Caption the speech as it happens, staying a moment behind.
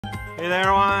Hey there,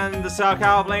 everyone. This is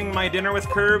Cowbling, my dinner with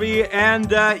Kirby, and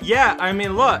yeah, I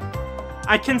mean, look,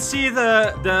 I can see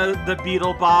the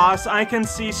beetle boss, I can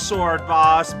see sword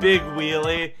boss, big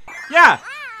wheelie. Yeah,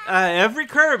 every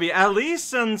Kirby, at least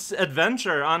since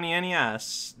Adventure on the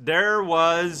NES, there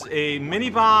was a mini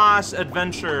boss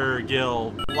adventure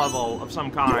guild level of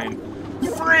some kind.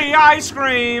 Free ice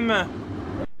cream,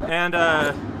 and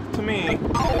to me,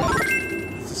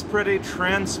 this is pretty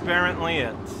transparently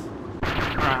it.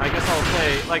 Alright, I guess I'll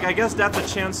play. Like, I guess that's a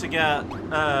chance to get,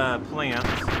 plants.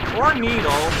 Or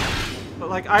needle. But,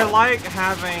 like, I like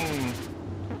having,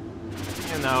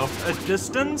 you know, a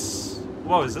distance.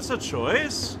 Whoa, is this a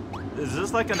choice? Is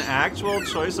this, like, an actual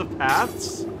choice of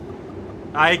paths?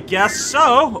 I guess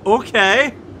so.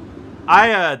 Okay.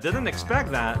 I, didn't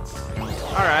expect that.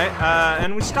 Alright,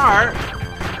 and we start.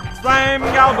 Flame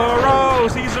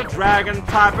Galbaros, he's a dragon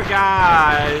type of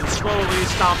guy, slowly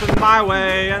stomping my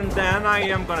way, and then I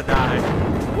am gonna die.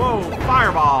 Whoa,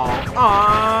 fireball,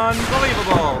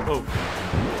 unbelievable. Oh.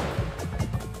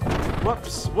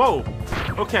 Whoops, whoa.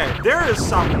 Okay, there is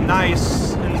some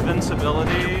nice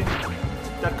invincibility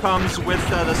that comes with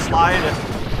the slide.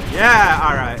 Yeah,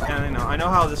 alright, and I know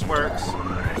how this works.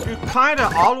 You kinda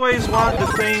always want the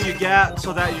thing you get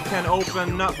so that you can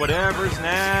open up whatever's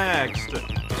next.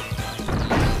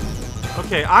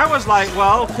 Okay, I was like,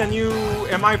 well,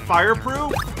 am I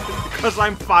fireproof? Because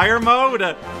I'm fire mode?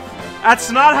 That's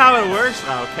not how it works.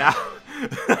 Oh, cow.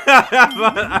 But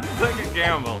I took a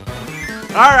gamble.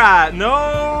 Alright,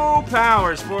 no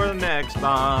powers for the next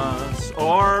boss.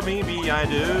 Or maybe I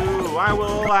do. I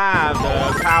will have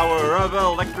the power of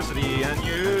electricity and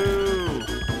you.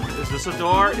 Is this a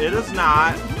door? It is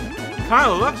not.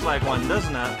 Kinda looks like one,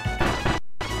 doesn't it?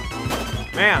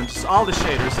 Man, just all the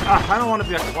shaders. I don't want to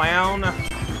be a clown.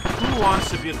 Who wants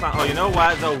to be a clown? Oh, you know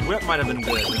what? The whip might have been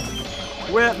good.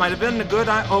 Whip might have been a good...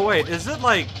 Oh, wait. Is it,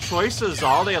 like, choices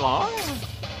all day long?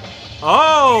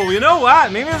 Oh, you know what?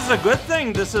 Maybe this is a good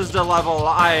thing this is the level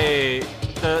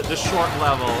the short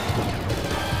level.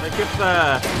 Like, if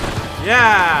the...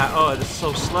 Yeah! Oh, it's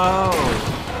so slow.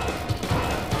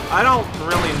 I don't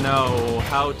really know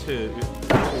how to...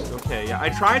 Okay, yeah. I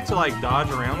tried to, like,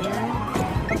 dodge around here.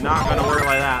 Not gonna work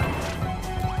like that.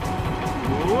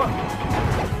 Ooh.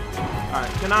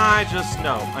 Alright, can I just...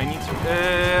 No, I need to...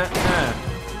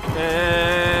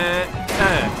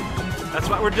 That's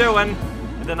what we're doing.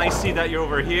 And then I see that you're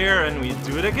over here, and we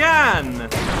do it again. I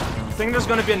think there's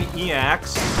gonna be an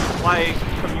EX, like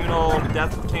communal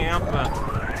death camp.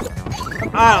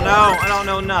 I don't know. I don't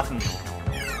know nothing.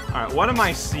 Alright, what am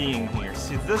I seeing here?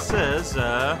 See, this is...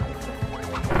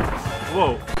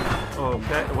 Whoa.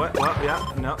 Okay, what, yeah,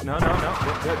 no,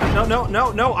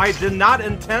 I did not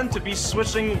intend to be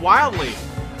switching wildly.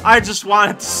 I just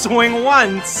wanted to swing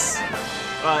once.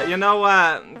 But you know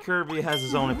what? Kirby has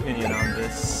his own opinion on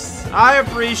this. I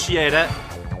appreciate it.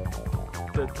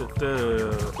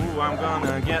 Ooh, I'm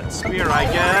gonna get spear, I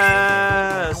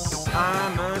guess.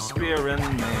 I'm a spearing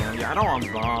man. Yeah, I don't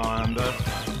want bomb.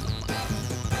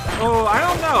 Oh, I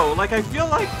don't know. Like, I feel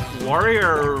like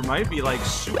Warrior might be, like,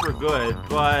 super good,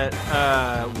 but,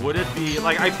 would it be...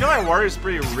 Like, I feel like Warrior's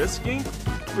pretty risky,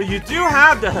 but you do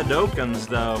have the Hadokens,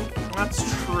 though. That's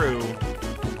true.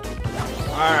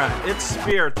 Alright, it's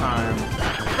spear time.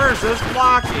 Versus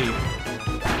Blocky.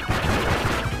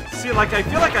 See, like, I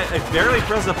feel like I barely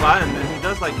press a button, and he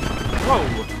does, like... Whoa!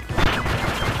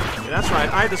 Yeah, that's right,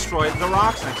 I destroyed the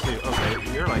rocks next to you. Okay,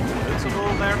 you're, like,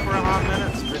 invincible there for a hot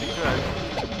minute. It's pretty good.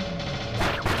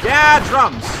 Yeah,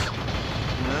 drums!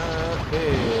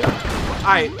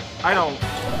 I don't...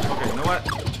 Okay, you know what?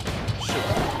 Shoot.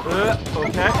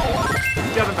 Okay.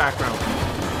 Get in the background.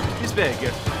 He's big.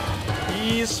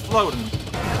 He's floating.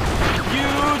 You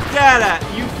did it!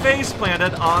 You face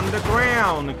planted on the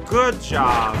ground. Good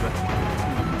job.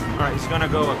 Alright, he's gonna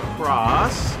go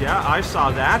across. Yeah, I saw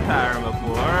that pattern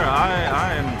before.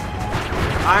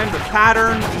 I'm the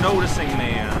pattern noticing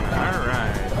man.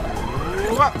 Alright.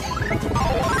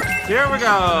 Here we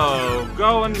go!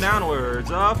 Going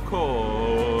downwards, of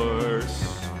course.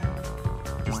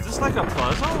 Is this like a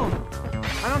puzzle?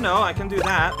 I don't know, I can do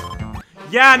that.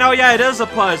 Yeah, no, yeah, it is a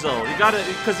puzzle. You gotta,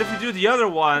 because if you do the other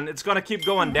one, it's gonna keep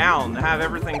going down, have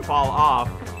everything fall off,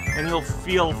 and you'll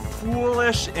feel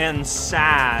foolish and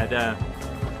sad.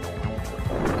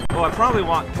 Oh, I probably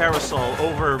want Parasol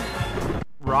over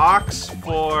rocks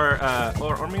for,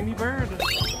 or maybe Bird.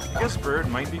 I guess Bird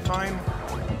might be fine.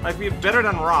 Like, be better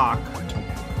than Rock.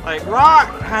 Like, Rock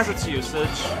has its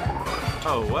usage.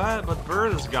 Oh, what? But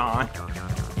Bird is gone.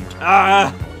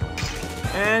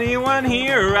 Anyone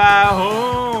here at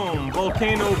home?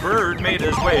 Volcano Bird made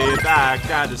his way back.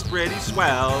 That is pretty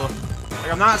swell.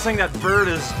 Like, I'm not saying that bird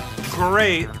is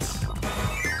great,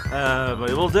 but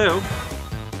it will do.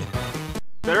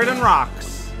 Better than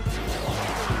rocks.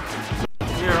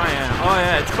 Here I am. Oh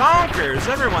yeah, it's Bonkers,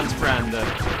 everyone's friend.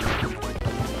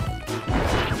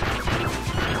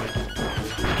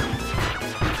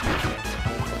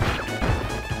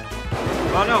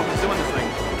 Oh no, he's doing this thing.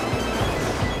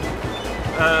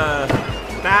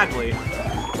 Badly.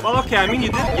 Well, okay, I mean, you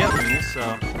did get me,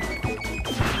 so...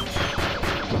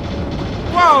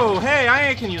 Whoa! Hey,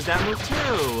 I can use that move,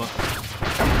 too!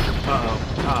 Uh-oh.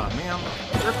 Oh, man.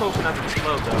 Your coconut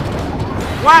explode,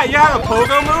 though. What? You have a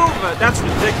pogo move? That's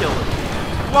ridiculous.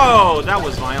 Whoa, that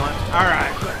was violent.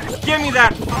 Alright. Give me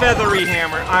that feathery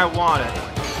hammer. I want it.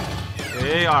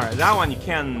 Okay, alright. That one you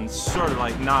can sort of,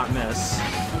 like, not miss.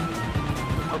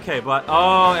 Okay, but...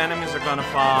 Oh, enemies are gonna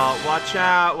fall. Watch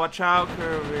out,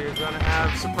 Kirby. You're gonna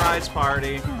have a surprise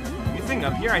party. Anything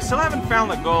up here? I still haven't found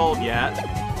the gold yet.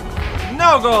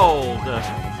 No gold!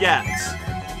 Yet.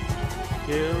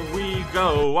 Here we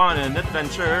go on an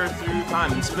adventure through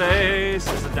time and space.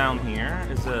 Is it down here?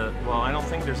 Is it... Well, I don't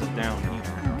think there's a down here.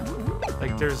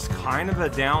 Like, there's kind of a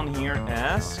down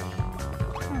here-esque.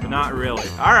 But not really.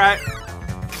 Alright.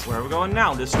 Where are we going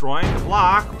now? Destroying the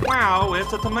block. Wow,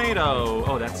 it's a tomato.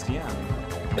 Oh, that's the end.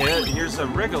 Here's a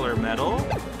regular metal.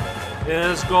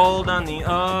 There's gold on the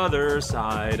other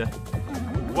side.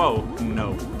 Whoa,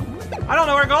 no. I don't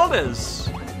know where gold is.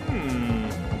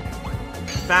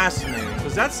 Fascinating,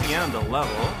 because that's the end of the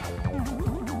level.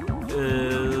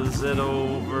 Is it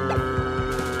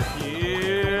over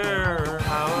here?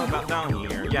 How about down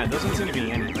here? Yeah, it doesn't seem to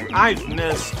be anything. I've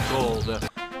missed gold.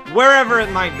 Wherever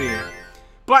it might be.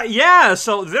 But yeah,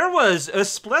 so there was a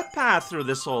split path through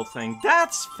this whole thing.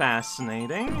 That's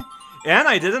fascinating. And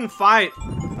I didn't fight...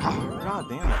 Oh, god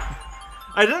damn it.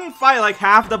 I didn't fight like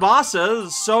half the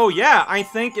bosses. So yeah, I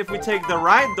think if we take the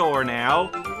right door now,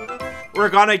 we're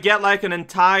gonna get like an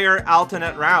entire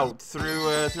alternate route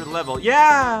through the level.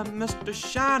 Yeah, Mr.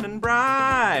 Shining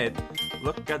Bright.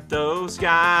 Look at those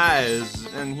guys.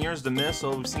 And here's the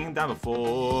missile. We've seen that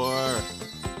before.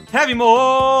 Heavy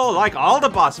Mole! Like all the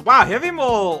bosses. Wow, Heavy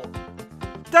Mole!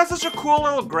 That's such a cool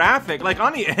little graphic. Like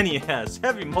on the NES,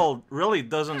 Heavy Mole really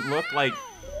doesn't look like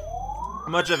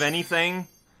much of anything.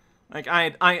 Like,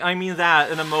 I mean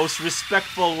that in the most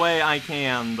respectful way I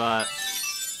can, but...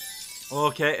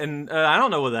 Okay, and I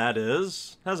don't know what that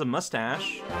is. It has a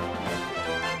mustache.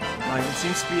 Like, it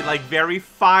seems to be, like, very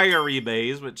fiery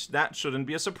base, which that shouldn't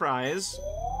be a surprise.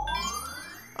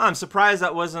 I'm surprised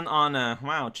that wasn't on a...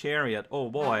 Wow, chariot. Oh,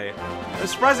 boy. I'm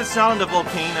surprised it's not on the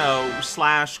volcano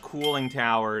 / cooling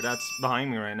tower. That's behind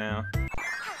me right now.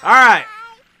 Alright.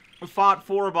 We fought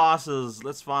 4 bosses.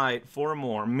 Let's fight 4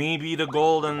 more. Maybe the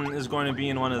golden is going to be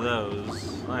in one of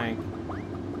those. Like...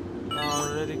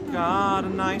 Already got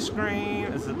an ice cream.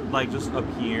 Is it, like, just up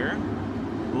here?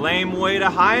 Lame way to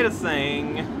hide a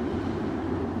thing.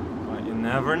 But you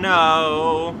never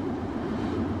know.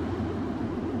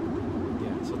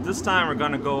 This time we're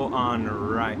gonna go on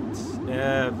right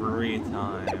every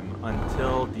time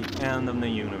until the end of the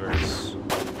universe.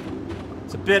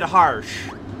 It's a bit harsh,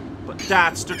 but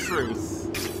that's the truth.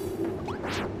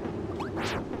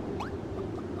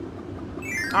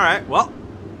 Alright, well.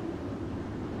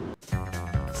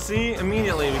 See,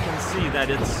 immediately we can see that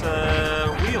it's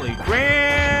wheelie.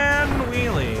 Grand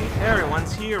wheelie.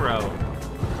 Everyone's hero.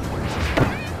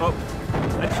 Oh,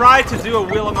 I tried to do a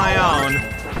wheel of my own.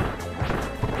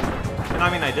 I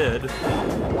mean, I did.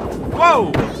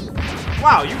 Whoa!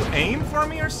 Wow, you aim for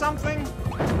me or something?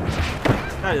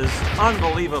 That is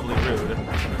unbelievably rude.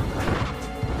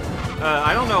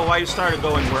 I don't know why you started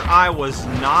going where I was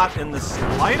not in the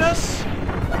slightest,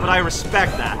 but I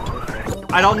respect that.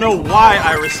 I don't know why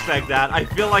I respect that. I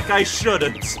feel like I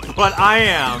shouldn't, but I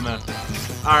am.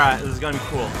 Alright, this is gonna be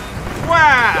cool.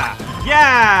 Wow!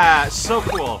 Yeah! So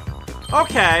cool.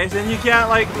 Okay, then you get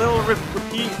like little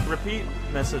repeat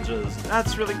messages.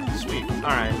 That's really sweet.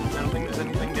 Alright, I don't think there's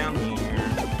anything down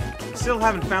here. Still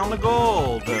haven't found the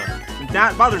gold.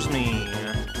 That bothers me.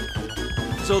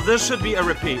 So this should be a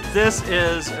repeat. This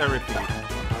is a repeat.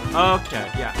 Okay,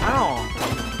 yeah,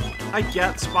 I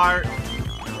get Spire.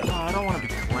 Oh, I don't want to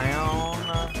be Clown.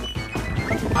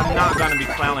 I'm not gonna be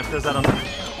Clown if there's that on.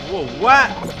 Whoa, what?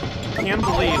 Can't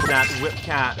believe that Whip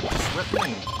Cat just whipped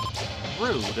me.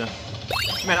 Rude.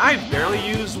 Man, I barely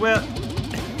use Whip.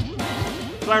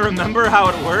 Do I remember how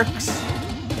it works?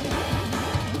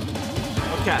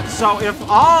 Okay, so if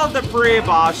all the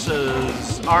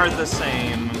pre-bosses are the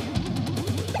same,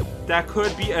 that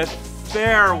could be a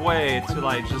fair way to,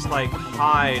 like, just, like,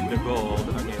 hide the gold.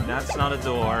 Okay, that's not a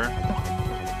door.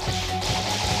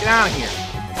 Get out of here.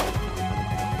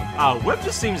 Whip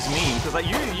just seems mean, because like,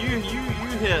 you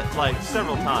hit, like,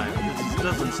 several times. It just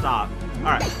doesn't stop.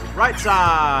 Alright, right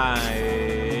side.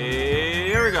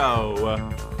 Here we go.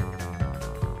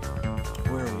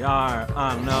 Where we are?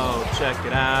 I don't know. Check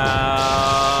it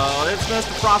out. It's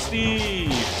Mr. Frosty.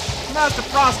 Master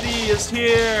Frosty is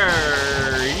here.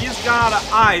 He's got an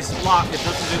ice block. It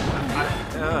doesn't do...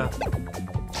 I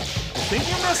think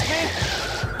you missed me?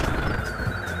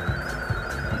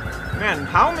 Man,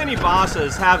 how many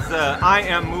bosses have the I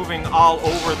am moving all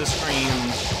over the screen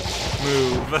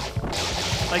move?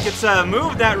 Like, it's a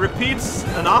move that repeats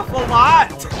an awful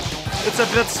lot. It's a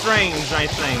bit strange, I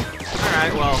think.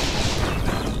 Alright, well,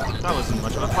 that wasn't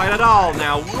much of a fight at all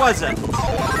now, was it?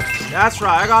 That's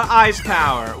right, I got ice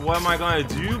power. What am I going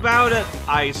to do about it?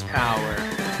 Ice power.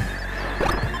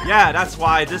 Yeah, that's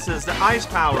why this is the ice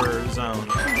power zone.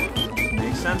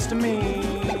 Makes sense to me.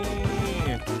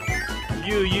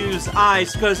 You use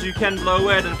ice because you can blow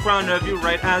it in front of you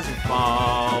right as you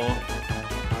fall.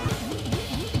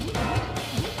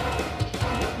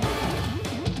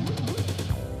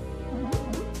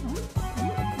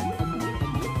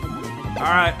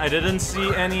 Alright, I didn't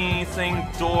see anything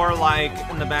door-like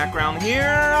in the background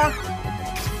here.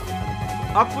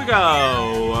 Up we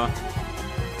go.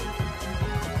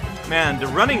 Man, the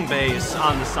running bass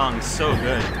on the song is so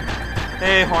good.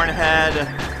 Hey, Hornhead.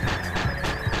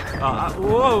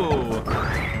 Whoa.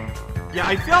 Yeah,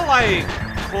 I feel like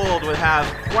cold would have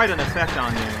quite an effect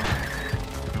on you.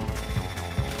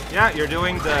 Yeah, you're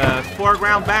doing the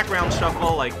foreground-background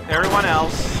shuffle like everyone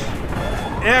else.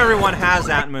 Everyone has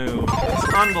that move.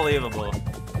 It's unbelievable.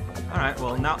 Alright,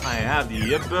 well, now I have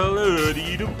the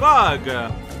ability to bug.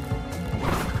 There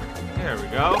we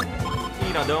go.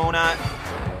 Eat a donut.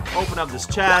 Open up this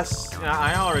chest. Yeah,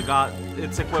 I already got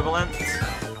its equivalent.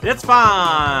 It's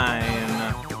fine.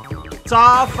 It's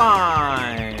all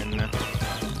fine.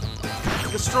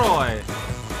 Destroy.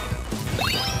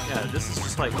 Yeah, this is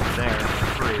just like there.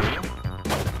 Free.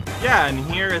 Yeah, and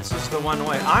here it's just the one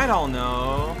way. I don't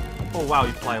know. Oh, wow,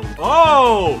 you fly.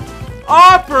 Oh!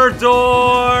 Upper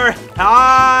door!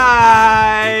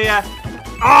 Hi!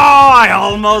 Oh, I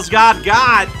almost got.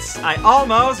 I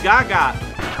almost got.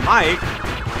 Mike?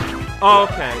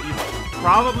 Okay, you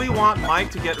probably want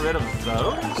Mike to get rid of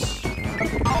those?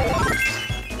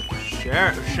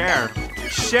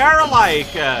 Share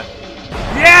alike!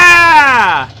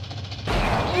 Yeah!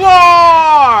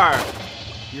 War!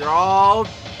 You're all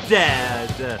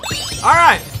dead.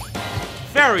 Alright.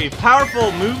 Very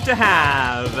powerful move to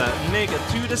have. Make it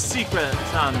to the secret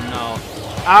tunnel.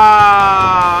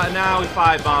 Now we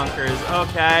fight bonkers.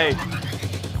 Okay.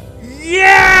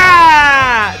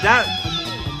 Yeah!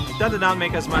 That did not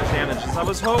make as much damage as I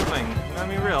was hoping. Let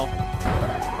me real.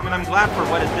 I mean, I'm glad for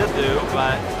what it did do,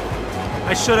 but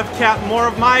I should have kept more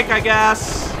of Mike, I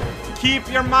guess.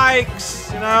 Keep your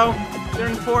mics, you know? They're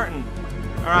important.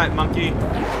 Alright, monkey.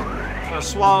 I'm gonna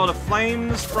swallow the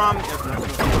flames from...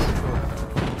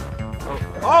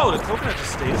 Oh, the coconut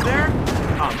just stays there?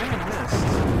 Oh, man, I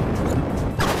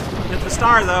missed. Hit the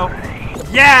star, though.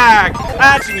 Yeah!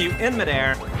 Catching you in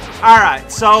midair.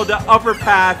 Alright, so the upper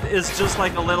path is just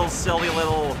like a little silly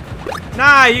little...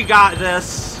 Nah, you got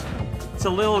this. It's a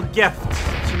little gift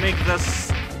to make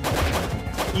this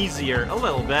easier a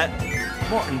little bit.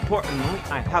 More importantly,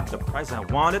 I have the prize I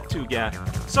wanted to get.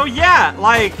 So yeah,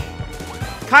 like...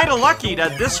 Kinda lucky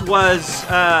that this was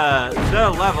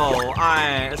the level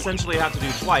I essentially have to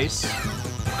do twice.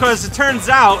 Because it turns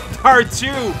out there are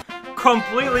two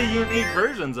completely unique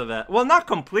versions of it. Well, not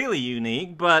completely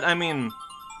unique, but I mean...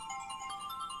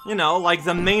 You know, like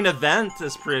the main event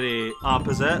is pretty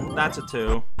opposite. That's a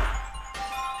 2.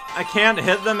 I can't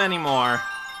hit them anymore.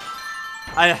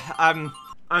 I'm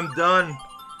done.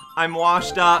 I'm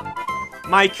washed up.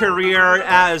 My career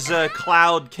as a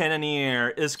cloud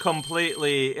cannoneer is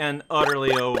completely and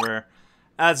utterly over.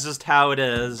 That's just how it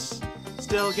is.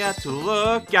 Still get to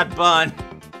look at Bun.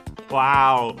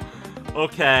 Wow.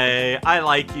 Okay, I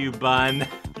like you, Bun.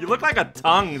 You look like a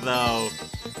tongue, though.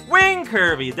 Wing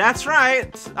Kirby, that's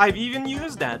right. I've even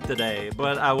used that today,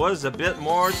 but I was a bit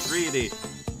more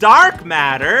 3D. Dark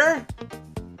Matter?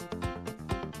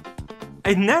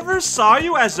 I never saw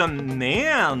you as a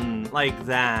man like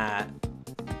that.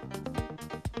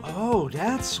 Oh,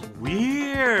 that's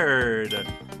weird.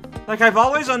 Like, I've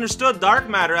always understood Dark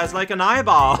Matter as, like, an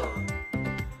eyeball.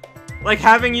 Like,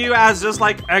 having you as just,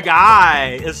 like, a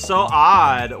guy is so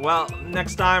odd. Well,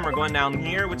 next time we're going down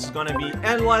here, which is going to be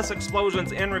endless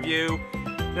explosions in review.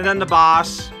 And then the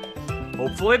boss.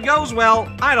 Hopefully it goes well.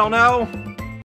 I don't know.